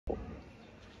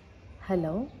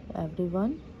Hello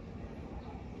everyone,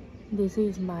 this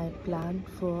is my plan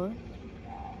for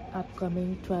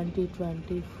upcoming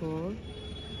 2024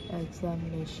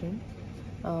 examination.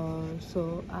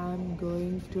 So I'm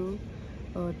going to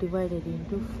divide it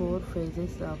into 4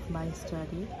 phases of my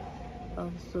study.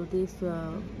 So this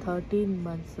 13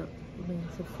 months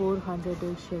means a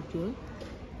 400-day schedule.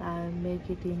 I'll make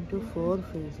it into 4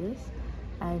 phases,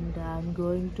 and I'm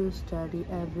going to study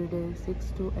every day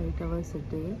 6 to 8 hours a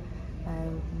day. I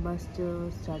must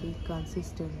study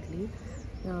consistently.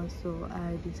 So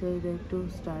I decided to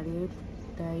study it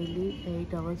daily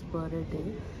 8 hours per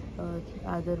day.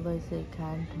 Otherwise I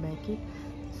can't make it.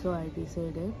 So I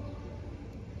decided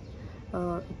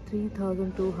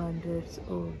 3,200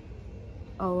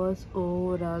 hours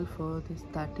overall for this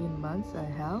 13 months I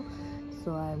have.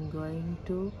 So I'm going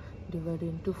to divide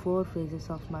into 4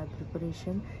 phases of my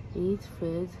preparation. Each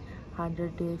phase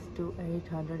 100 days to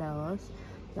 800 hours.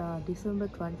 December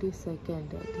 22nd,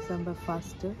 December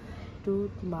 1st to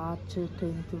March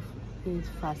 10th is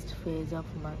first phase of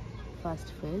my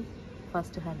first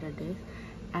 100 days,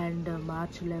 and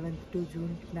March 11th to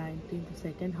June 19th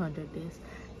second 100 days,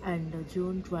 and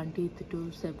June 20th to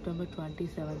September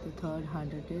 27th third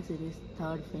 100 days, it is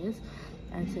third phase,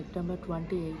 and September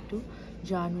 28th to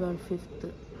January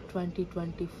 5th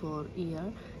 2024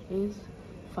 year is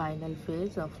final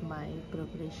phase of my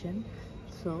preparation.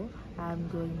 So I'm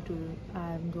going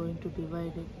to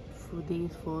divide it for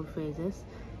these 4 phases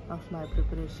of my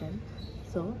preparation.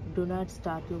 So do not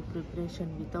start your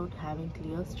preparation without having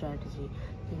clear strategy.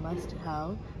 You must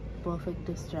have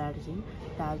perfect strategy,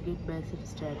 target based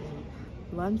strategy.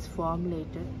 Once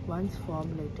formulated,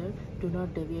 do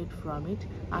not deviate from it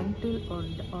until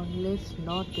unless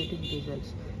not getting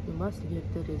results. You must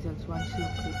get the results once you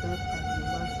prepare, and you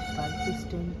must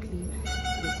consistently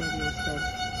prepare yourself.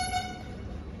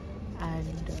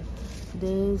 And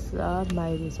these are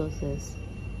my resources.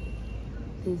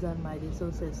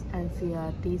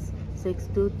 NCERT's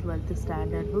 6th to 12th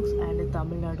standard books, and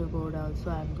Tamil Nadu board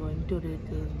also I'm going to read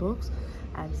these books,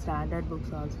 and standard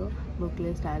books also. Book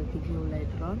list I'll give you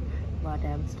later on what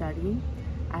I'm studying.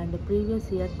 And the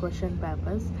previous year question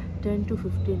papers, 10 to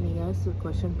 15 years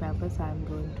question papers I'm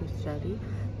going to study.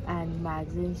 And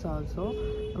magazines also,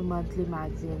 monthly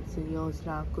magazines,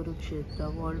 Yosna,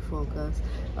 Kurukshetra, World Focus.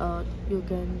 You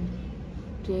can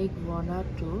take 1 or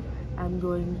 2. I'm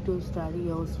going to study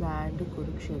Yosna and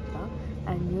Kurukshetra.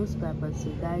 And newspapers,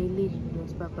 daily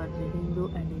newspaper, the Hindu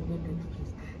and Indian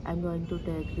Express. I'm going to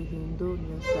take the Hindu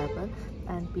newspaper,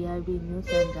 and PIB News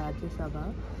and Rajya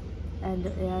Sabha. And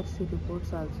ARC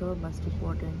reports also must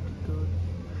important to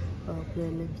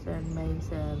prelims and mains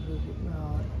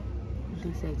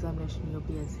this examination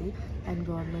UPSC. And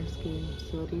government schemes,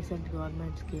 so recent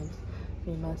government schemes,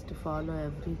 we must follow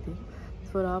everything.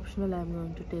 For optional I'm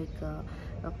going to take a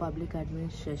public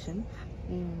administration.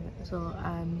 So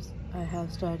I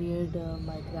have studied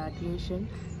my graduation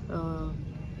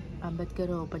Ambedkar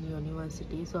Open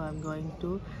University, so I'm going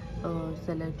to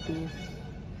select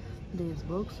these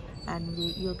books, and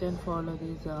you can follow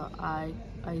these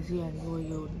IZ and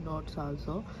OU notes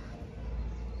also.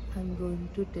 I'm going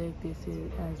to take this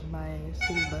as my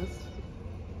syllabus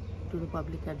to the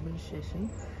public administration.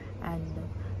 And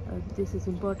this is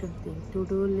important thing.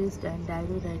 To-do list and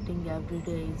diary writing every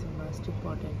day is most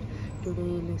important. To-do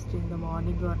list in the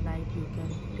morning or night you can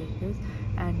take this,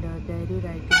 and diary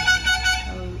writing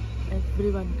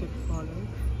everyone can follow.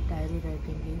 Diary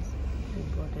writing is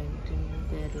important in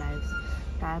their lives.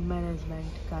 Time management,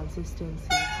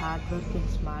 consistency, hard work and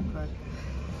smart work.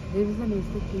 Revision is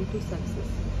the key to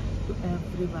success to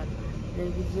everyone.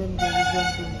 Revision.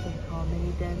 How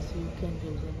many times you can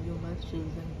revision? You must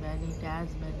revision as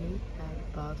many as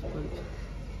possible.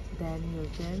 Then you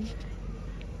can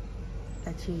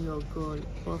achieve your goal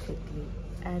perfectly.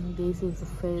 And this is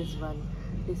phase 1,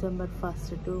 December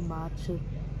 1st to March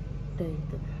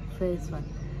 10th. Phase 1.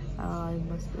 I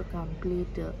must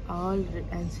complete all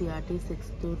NCERT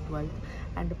 6th to 12th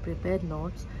and prepare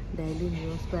notes, daily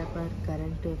newspaper,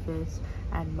 current affairs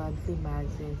and monthly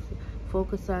magazines.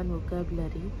 Focus on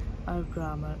vocabulary or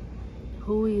grammar.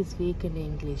 Who is weak in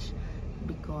English?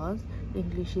 Because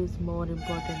English is more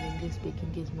important. English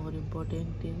speaking is more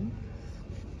important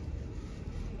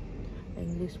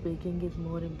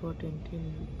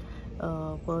in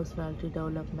personality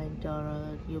development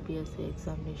or UPSC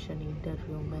examination,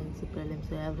 interview, mains,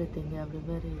 prelims, everything,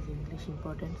 everywhere is English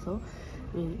important. So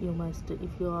you must,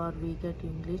 if you are weak at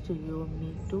English, you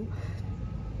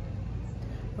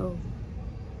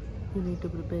need to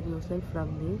prepare yourself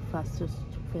from the first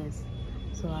phase.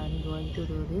 So I'm going to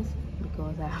do this.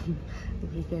 because I'm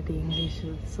weak at English,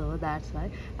 so that's why.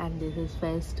 And this is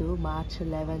phase 2, March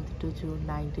 11th to June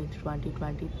 19th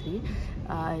 2023.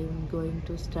 I'm going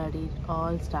to study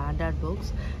all standard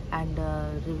books and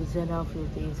revision of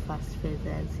these first phase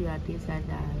NCRTs,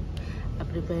 and I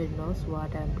prepared notes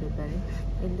what I'm preparing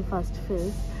in the first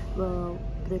phase.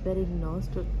 Preparing notes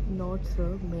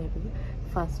maybe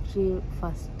first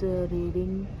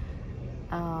reading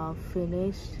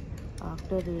finished.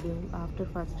 After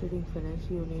first reading finished,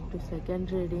 you need to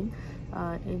second reading.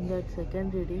 In that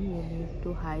second reading, you need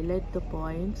to highlight the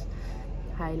points,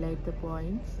 highlight the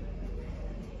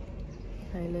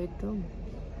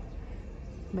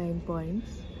main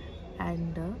points,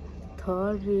 and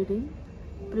third reading,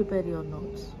 prepare your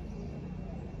notes.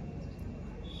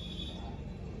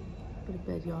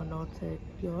 Prepare your notes at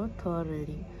your third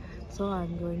reading. So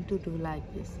I'm going to do like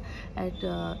this. At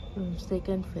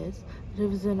second phase,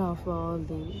 revision of all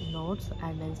the notes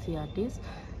and NCRTs,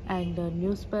 and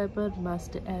newspaper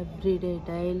must every day,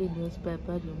 daily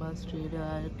newspaper you must read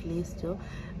at least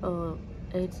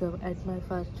it's at my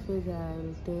first phase I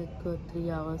will take 3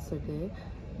 hours a day,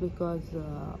 because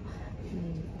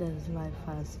this is my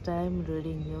first time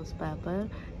reading newspaper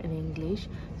in English.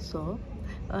 So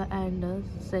and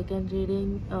second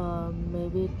reading,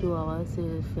 maybe 2 hours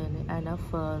is enough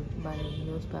for my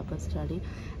newspaper study.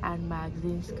 And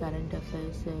magazines, current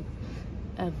affairs,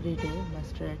 every day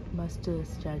must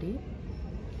study,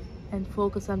 and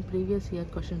focus on previous year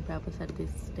question papers at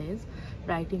this stage.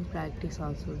 Writing practice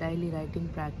also, daily writing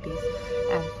practice,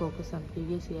 and focus on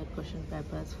previous year question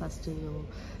papers. First you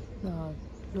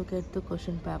look at the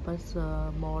question papers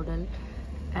model,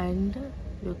 and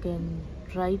you can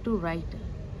try to write,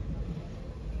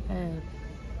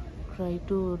 try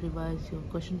to revise your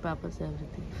question papers,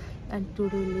 everything. And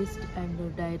to-do list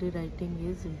and diary writing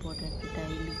is important.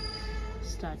 Daily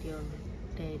start your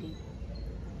diary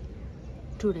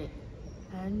today,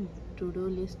 and to-do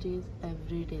list is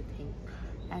everyday thing.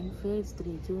 And phase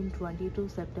 3, June 22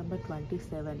 September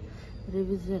 27,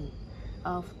 revision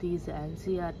of these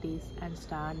NCRTs and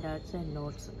standards and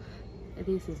notes.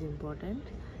 This is important,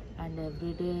 and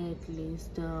every day at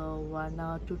least 1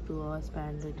 hour to 2 hours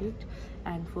spend with it,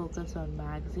 and focus on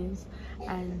magazines.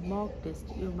 And mock test,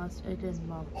 you must attend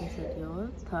mock test at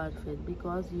your third phase,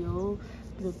 because you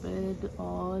prepared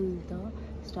all the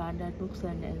standard books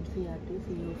and NCRTs,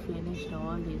 you finished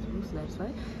all these books, that's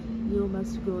why you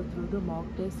must go through the mock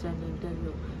test and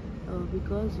interview,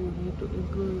 because you need to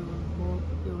improve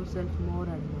yourself more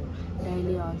and more.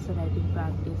 Daily answer writing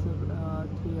practice,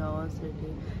 3 hours a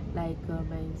day, like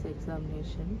mains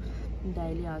examination.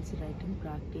 Daily answer writing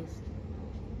practice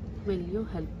will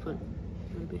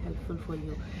be helpful for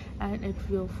you. And at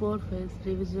your fourth phase,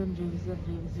 revision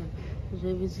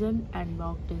and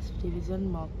mock test,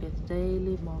 revision, mock test,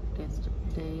 daily mock test,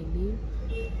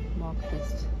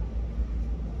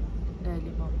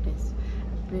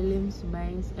 prelims,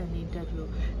 mains, and interview,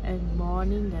 and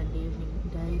morning and evening.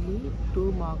 Daily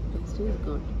 2 mock tests is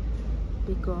good,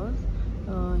 because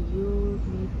you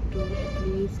need to at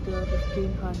least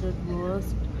 1500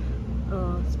 words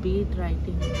speed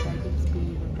writing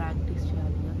speed practice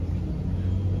challenge.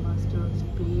 You must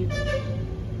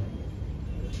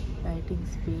writing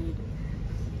speed,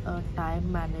 time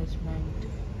management.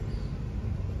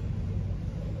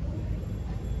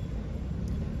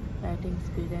 Writing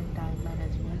speed and time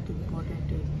management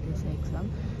important in this exam,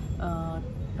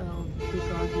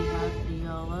 because we have 3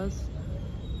 hours,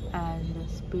 and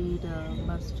speed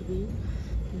must be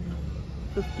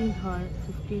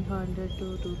 1500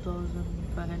 to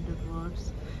 2500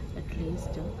 words at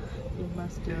least. You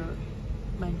must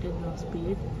maintain your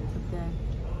speed, then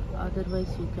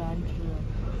otherwise you can't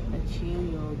achieve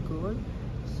your goal.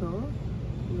 So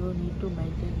you need to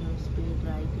maintain your speed,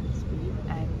 writing speed,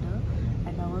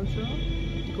 and also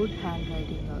good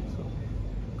handwriting also.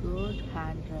 Good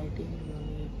handwriting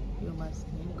you must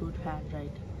need good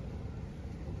handwriting.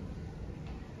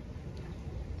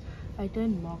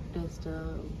 Attend mock test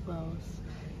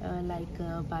like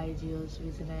Byju's,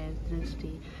 Visionary,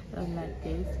 Drishti, like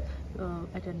this.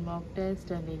 Attend mock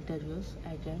test and interviews.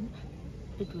 Attend.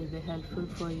 It will be helpful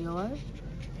for your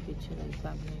future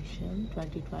examination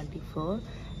 2024.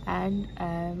 And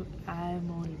I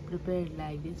am only prepared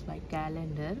like this, my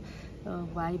calendar.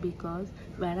 Why? Because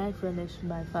when I finish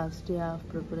my first day of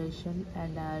preparation,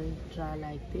 and I'll try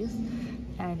like this,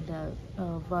 and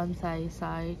once I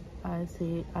saw it,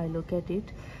 I look at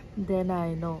it, then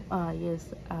I know,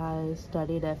 yes, I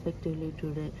studied effectively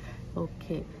today.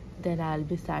 Okay, then I'll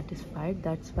be satisfied.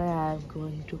 That's why I'm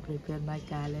going to prepare my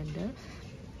calendar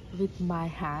with my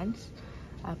hands.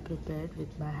 I prepared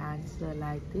with my hands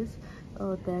like this.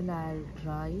 Then I'll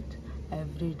draw it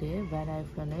every day when I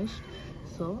finish.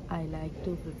 So I like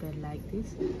to prepare like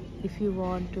this. If you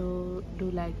want to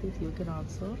do like this, you can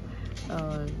also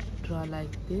draw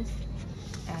like this.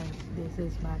 And this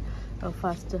is my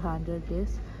first 100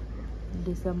 days.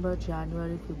 December,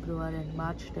 January, February and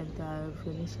March 10th I have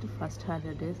finished first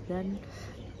 100 days. Then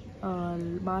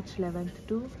March 11th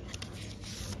to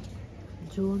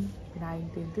June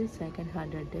 19th is second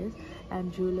 100 days,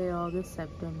 and July, August,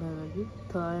 September will be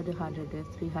third 100 days.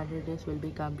 300 days will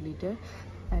be completed,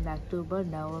 and October,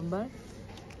 November,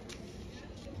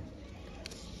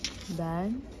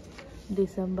 then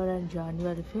December and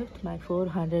January 5th my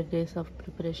 400 days of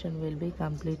preparation will be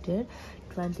completed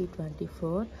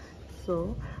 2024.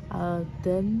 So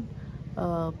then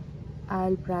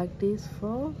I'll practice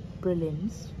for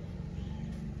prelims.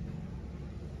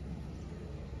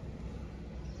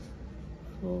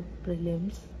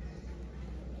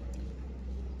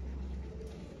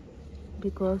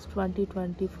 Because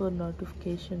 2024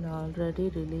 notification already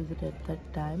released at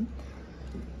that time.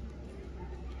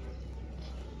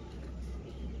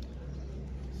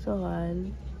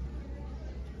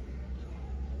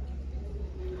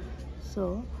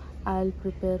 So I'll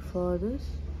prepare for this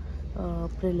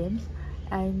prelims,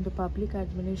 and the public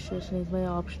administration is my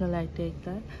optional. I take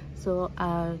that, so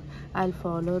I'll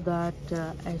follow that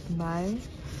at my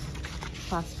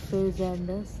first phase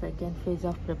and second phase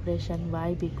of preparation.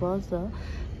 Why? Because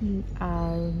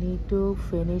I need to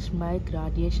finish my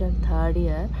graduation third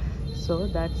year, so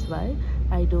that's why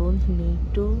I don't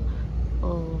need to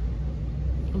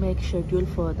make schedule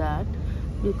for that,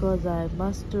 because I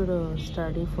must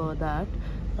study for that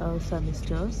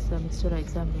semester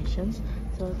examinations.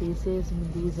 So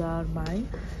these are my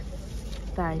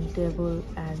timetable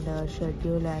and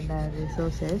schedule and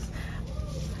resources.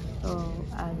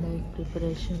 I make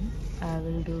preparation. I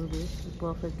will do this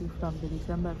perfectly from the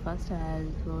December 1st.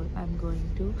 I'm going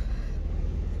to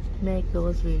make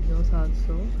those videos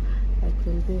also. It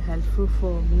will be helpful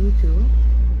for me too.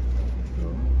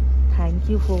 So thank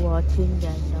you for watching,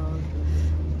 and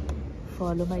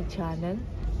follow my channel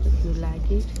if you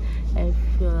like it. If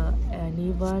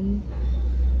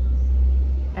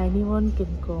anyone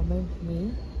can comment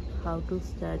me how to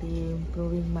study,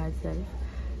 improving myself,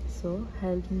 so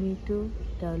help me to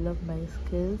develop my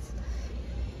skills.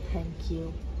 Thank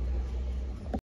you.